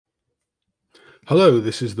Hello,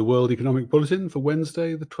 this is the World Economic Bulletin for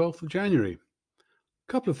Wednesday, the 12th of January.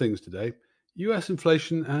 A couple of things today: US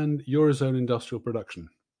inflation and Eurozone industrial production.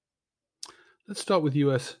 Let's start with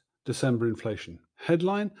US December inflation.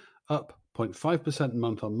 Headline up 0.5%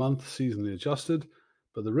 month on month, seasonally adjusted,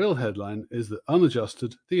 but the real headline is that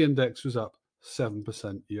unadjusted, the index was up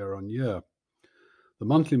 7% year on year. The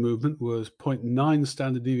monthly movement was 0.9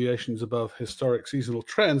 standard deviations above historic seasonal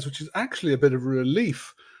trends, which is actually a bit of a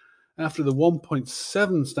relief after the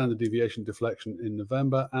 1.7 standard deviation deflection in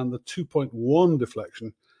November and the 2.1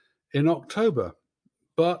 deflection in October.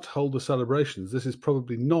 But hold the celebrations. This is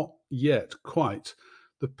probably not yet quite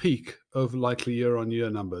the peak of likely year-on-year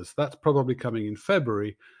numbers. That's probably coming in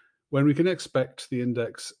February, when we can expect the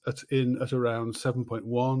index at around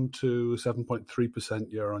 7.1 to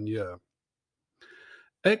 7.3% year-on-year.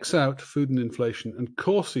 Ex-out food and inflation and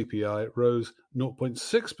core CPI rose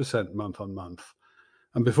 0.6% month on month,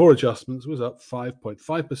 and before adjustments was up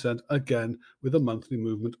 5.5%, again with a monthly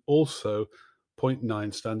movement also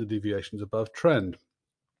 0.9 standard deviations above trend.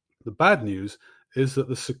 The bad news is that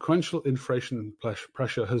the sequential inflation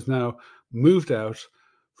pressure has now moved out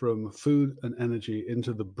from food and energy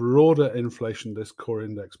into the broader inflation this core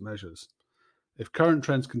index measures. If current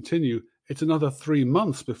trends continue, it's another 3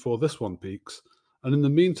 months before this one peaks, and in the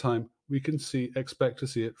meantime, we can expect to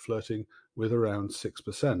see it flirting with around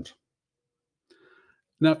 6%.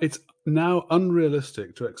 Now, it's now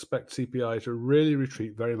unrealistic to expect CPI to really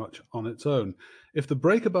retreat very much on its own. If the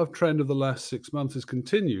break above trend of the last 6 months is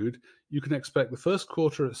continued, you can expect the first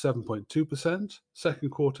quarter at 7.2%, second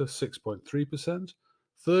quarter 6.3%,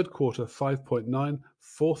 third quarter 5.9%,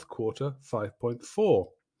 fourth quarter 5.4%.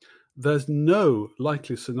 There's no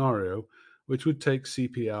likely scenario which would take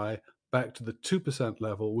CPI back to the 2%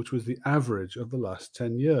 level, which was the average of the last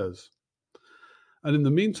 10 years. And in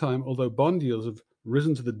the meantime, although bond yields have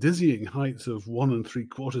risen to the dizzying heights of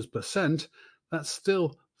 1.75%, that's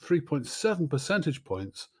still 3.7 percentage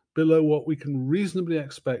points below what we can reasonably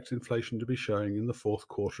expect inflation to be showing in the fourth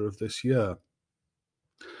quarter of this year.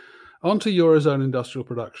 On to Eurozone industrial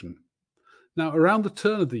production. Now, around the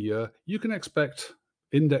turn of the year, you can expect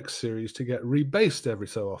index series to get rebased every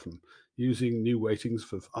so often, using new weightings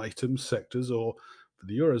for items, sectors, or for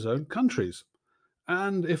the Eurozone countries.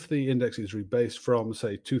 And if the index is rebased from,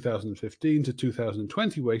 say, 2015 to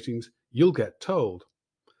 2020 weightings, you'll get told.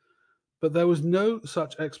 But there was no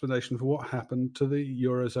such explanation for what happened to the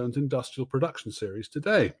Eurozone's industrial production series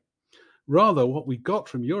today. Rather, what we got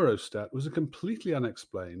from Eurostat was a completely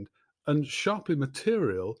unexplained and sharply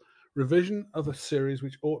material revision of a series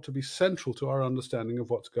which ought to be central to our understanding of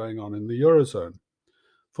what's going on in the Eurozone.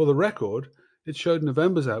 For the record, it showed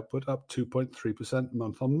November's output up 2.3%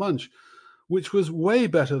 month on month, which was way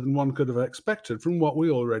better than one could have expected from what we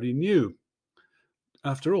already knew.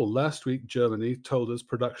 After all, last week Germany told us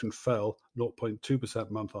production fell 0.2%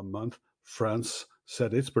 month on month. France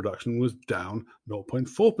said its production was down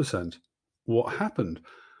 0.4%. What happened?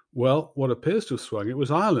 Well, what appears to have swung it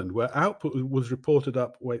was Ireland, where output was reported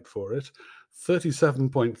up, wait for it,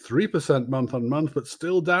 37.3% month on month, but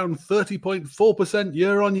still down 30.4%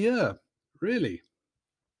 year on year. Really?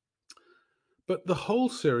 But the whole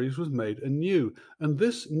series was made anew, and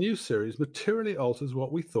this new series materially alters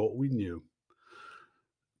what we thought we knew.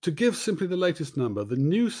 To give simply the latest number, the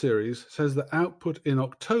new series says that output in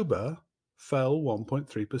October fell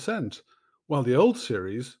 1.3%, while the old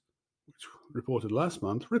series, which reported last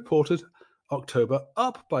month, reported October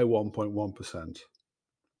up by 1.1%.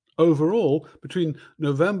 Overall, between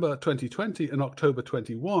November 2020 and October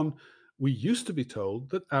 21, we used to be told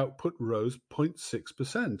that output rose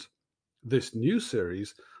 0.6%. This new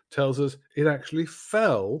series tells us it actually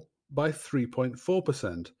fell by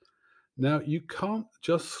 3.4%. Now, you can't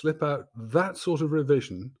just slip out that sort of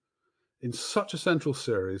revision in such a central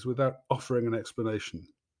series without offering an explanation.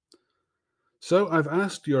 So I've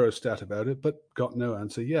asked Eurostat about it, but got no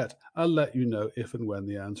answer yet. I'll let you know if and when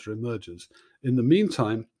the answer emerges. In the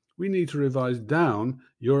meantime, we need to revise down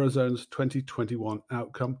Eurozone's 2021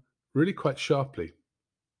 outcome really quite sharply.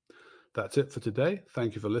 That's it for today.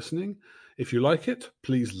 Thank you for listening. If you like it,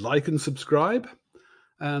 please like and subscribe.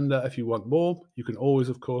 And if you want more, you can always,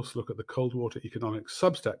 of course, look at the Coldwater Economics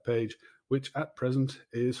Substack page, which at present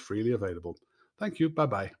is freely available. Thank you.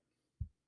 Bye-bye.